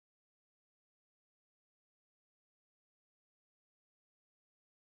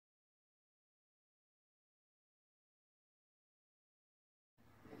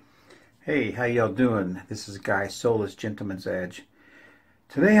Hey, how y'all doing? This is Guy Solis, Gentleman's Edge.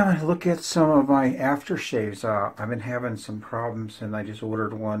 Today I'm going to look at some of my aftershaves. I've been having some problems and I just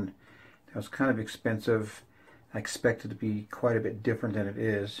ordered one that was kind of expensive. I expected it to be quite a bit different than it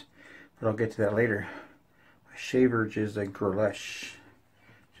is, but I'll get to that later. My shaver is a Guerlache.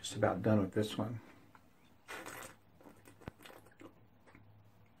 Just about done with this one.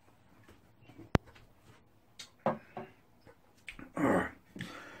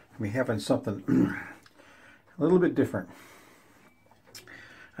 We're having something a little bit different.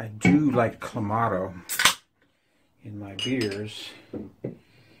 I do like Clamato in my beers,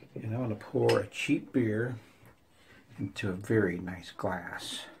 and I want to pour a cheap beer into a very nice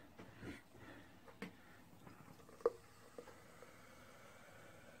glass.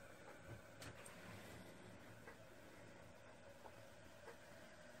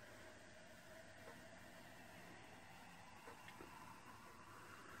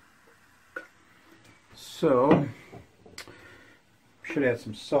 So, should add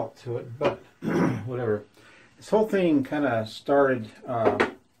some salt to it, but whatever. This whole thing kind of started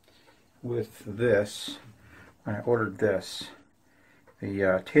with this. When I ordered this,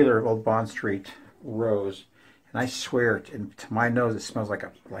 the Taylor of Old Bond Street Rose, and I swear, to my nose, it smells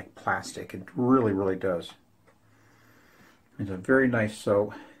like plastic. It really, really does. It's a very nice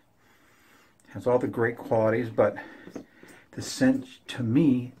soap. Has all the great qualities, but the scent to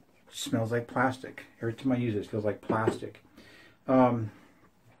me smells like plastic. Every time I use it, it feels like plastic. So I'm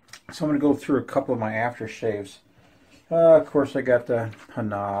going to go through a couple of my aftershaves. Of course, I got the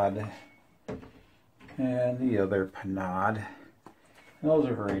Panade and the other Panade. And those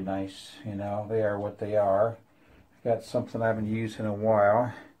are very nice. You know, they are what they are. I got something I haven't used in a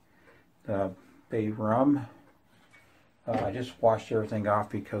while. The Bay Rum. I just washed everything off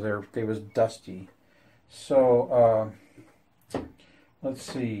because they was dusty. So let's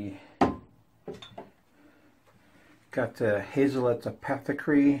see. Got the Hazelnut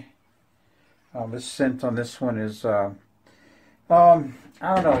Apothecary. This scent on this one is I don't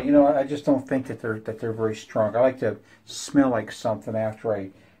know. You know, I just don't think that they're very strong. I like to smell like something after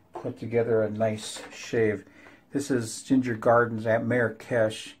I put together a nice shave. This is Ginger Gardens at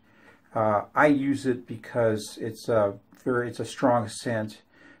Marrakesh. I use it because it's a strong scent.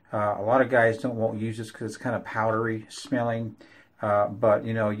 A lot of guys won't use this because it's kind of powdery smelling. But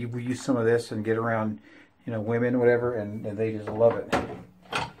you know, we use some of this and get around, you know, women, whatever, and they just love it.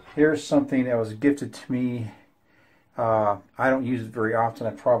 Here's something that was gifted to me. I don't use it very often.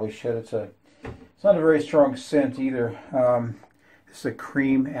 I probably should. It's not a very strong scent either. This is a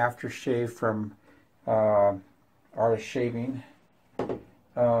cream aftershave from Art of Shaving.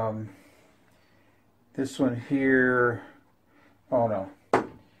 This one here. Oh no.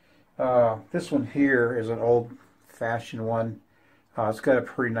 This one here is an old-fashioned one. It's got a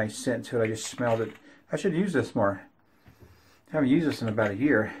pretty nice scent to it. I just smelled it. I should use this more. I haven't used this in about a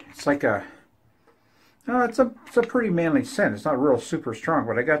year. It's like it's a pretty manly scent. It's not real super strong,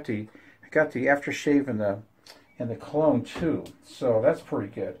 but I got the aftershave and the cologne too. So that's pretty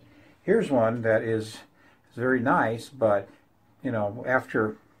good. Here's one that is very nice, but you know,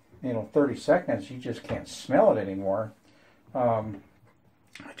 after 30 seconds, you just can't smell it anymore. I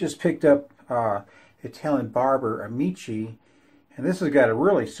just picked up Italian Barber Amici. And this has got a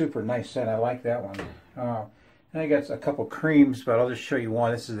really super nice scent. I like that one. And I got a couple creams, but I'll just show you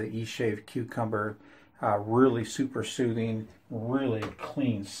one. This is the eShave Cucumber. Really super soothing, really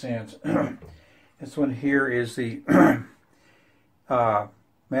clean scent. This one here is the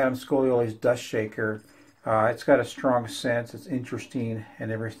Madame Scoliole's Dust Shaker. It's got a strong scent. It's interesting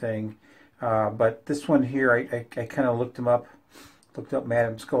and everything. But this one here, I kind of looked up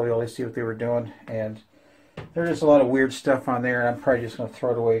Madame Scoliola, see what they were doing, and there's just a lot of weird stuff on there, and I'm probably just going to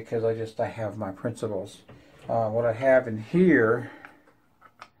throw it away because I have my principles. What I have in here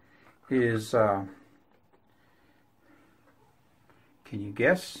is, can you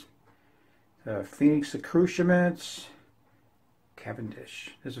guess? Phoenix Accoutrements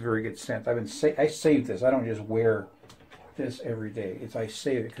Cavendish. This is a very good scent. I saved this. I don't just wear this every day. I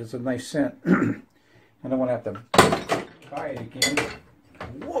save it because it's a nice scent. I don't want to have to buy it again.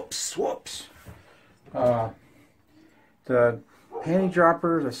 Whoops. The panty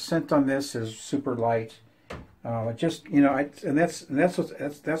dropper, the scent on this is super light. Just, you know, that's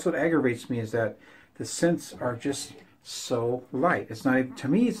what aggravates me, is that the scents are just so light. It's not even, to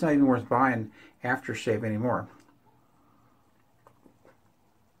me, it's not even worth buying aftershave anymore.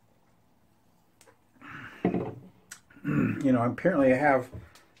 You know, apparently I have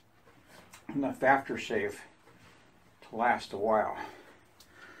enough aftershave to last a while.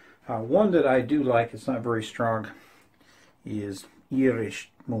 One that I do like, it's not very strong, is Irish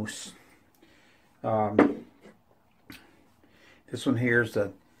Mousse. This one here is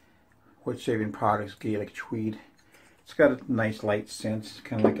the Wood Shaving Products Gaelic Tweed. It's got a nice light scent. It's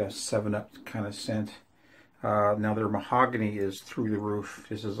kind of like a 7-Up kind of scent. Now their mahogany is through the roof.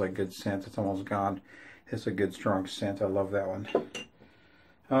 This is a good scent. It's almost gone. It's a good strong scent. I love that one.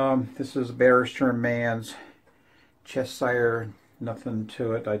 This is Barrister Man's Cheshire. Nothing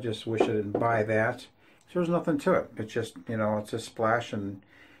to it. I just wish I didn't buy that. There's nothing to it. It's just, you know, it's a splash, and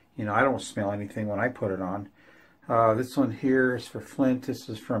you know, I don't smell anything when I put it on. This one here is for Flint. This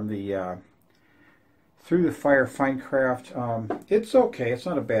is from the Through the Fire Fine Craft. It's okay. It's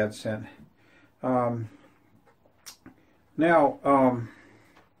not a bad scent. Well,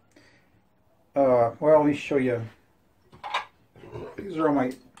 let me show you. These are all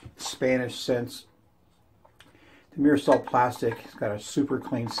my Spanish scents. The Mirasol Plastic. It's got a super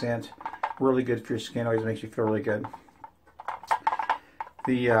clean scent. Really good for your skin. Always makes you feel really good.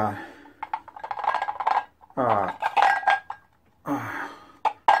 The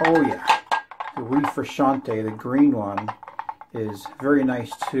oh yeah, the Refreshante, the green one, is very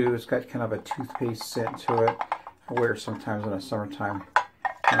nice too. It's got kind of a toothpaste scent to it. I wear it sometimes in the summertime.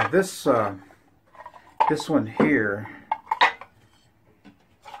 Now this one here,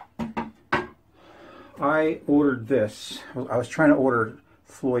 I ordered this. I was trying to order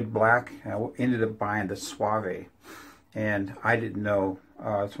Floyd Black. I ended up buying the Suave, and I didn't know.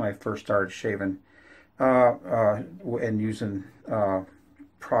 That's when I first started shaving and using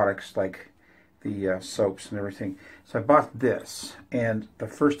products like the soaps and everything. So I bought this, and the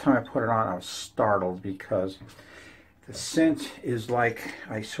first time I put it on, I was startled because the scent is like,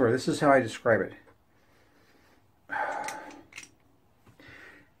 I swear, this is how I describe it.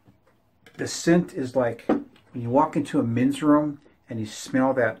 The scent is like when you walk into a men's room and you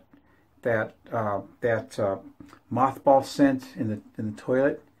smell that mothball scent in the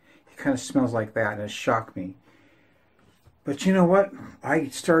toilet. It kind of smells like that, and it shocked me. But you know what? I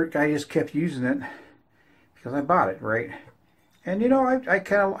just kept using it because I bought it, right? And you know, I'm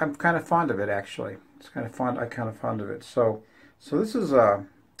kind of fond of it actually. It's kind of fun. I'm kind of fond of it. So this is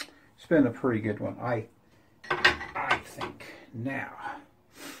it's been a pretty good one. I think now.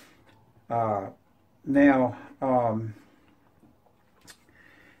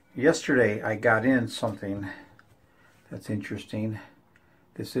 Yesterday I got in something that's interesting.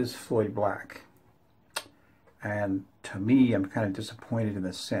 This is Floyd Black, and to me, I'm kind of disappointed in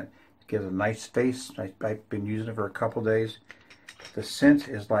the scent. It gives a nice face. I've been using it for a couple days. The scent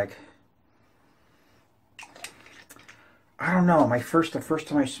is like, I don't know. The first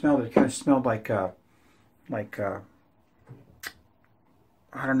time I smelled it, it kind of smelled like I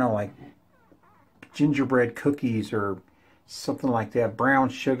don't know, like gingerbread cookies or something like that, brown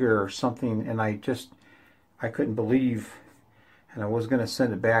sugar or something, and I couldn't believe, and I was going to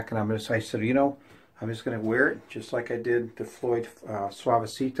send it back, and I said, you know, I'm just going to wear it just like I did the Floyd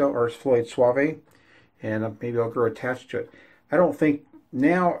Suavecito or Floyd Suave, and maybe I'll grow attached to it. I don't think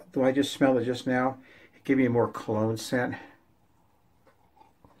now, though I just smelled it just now, it gave me a more cologne scent.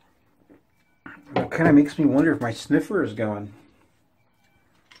 It kind of makes me wonder if my sniffer is going.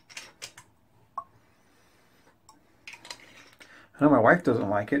 I know my wife doesn't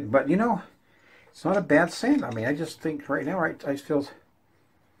like it, but you know, it's not a bad scent. I mean, I just think right now, it feels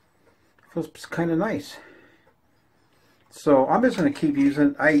kind of nice. So I'm just going to keep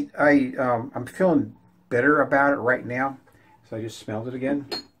using. I'm feeling better about it right now. So I just smelled it again.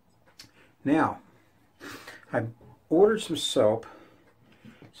 Now, I ordered some soap,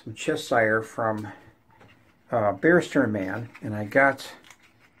 some Cheshire from Barrister Man, and I got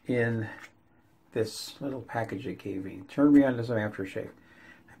in this little package they gave me. Turned me on to some aftershave.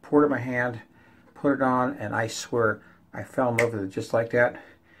 I poured it in my hand, put it on, and I swear I fell in love with it just like that.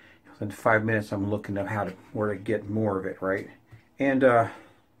 Within 5 minutes, I'm looking at where to get more of it, right? And I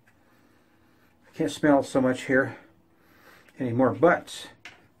can't smell so much here anymore, but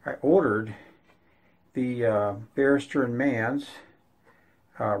I ordered the Barrister and Man's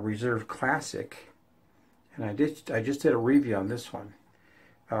Reserve Classic, and I just did a review on this one.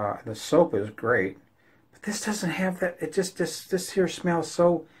 The soap is great, but this doesn't have that. It just this here smells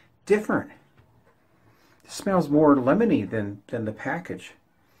so different. It smells more lemony than the package.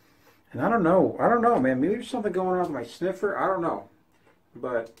 And I don't know, man. Maybe there's something going on with my sniffer. I don't know,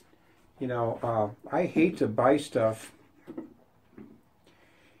 but you know, I hate to buy stuff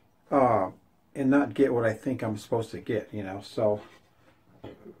and not get what I think I'm supposed to get. You know, so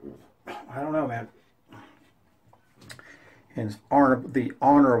I don't know, man. And the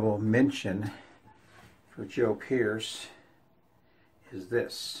honorable mention for Joe Pierce is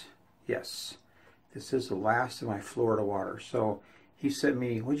this. Yes, this is the last of my Florida water. So he sent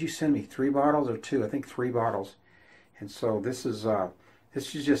me, what'd you send me, 3 bottles or 2? I think 3 bottles. And so this is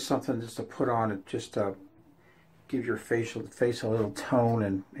just something just to put on and just to give your face a little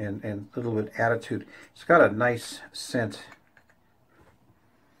tone and a little bit attitude. It's got a nice scent.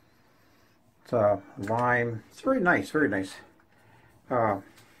 It's lime. It's very nice, very nice. So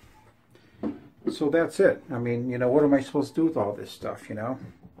that's it. I mean, you know, what am I supposed to do with all this stuff, you know?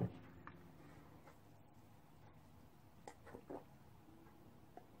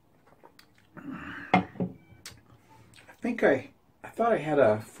 I thought I had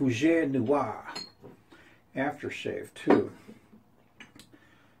a Fougere Noir aftershave too.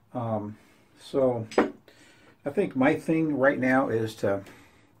 So I think my thing right now is to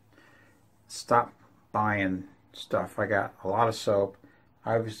stop buying stuff. I got a lot of soap.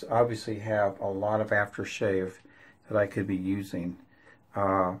 I obviously have a lot of aftershave that I could be using,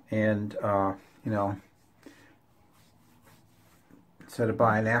 you know, instead of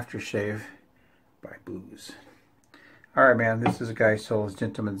buying aftershave, buy booze. All right, man. This is a guy sold his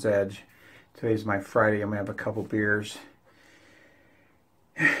Gentleman's Edge. Today's my Friday. I'm gonna have a couple beers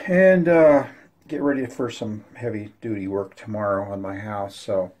and get ready for some heavy duty work tomorrow on my house.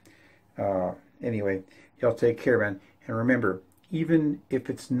 So anyway, y'all take care, man. And remember, even if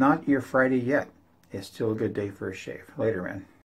it's not your Friday yet, it's still a good day for a shave. Later, man.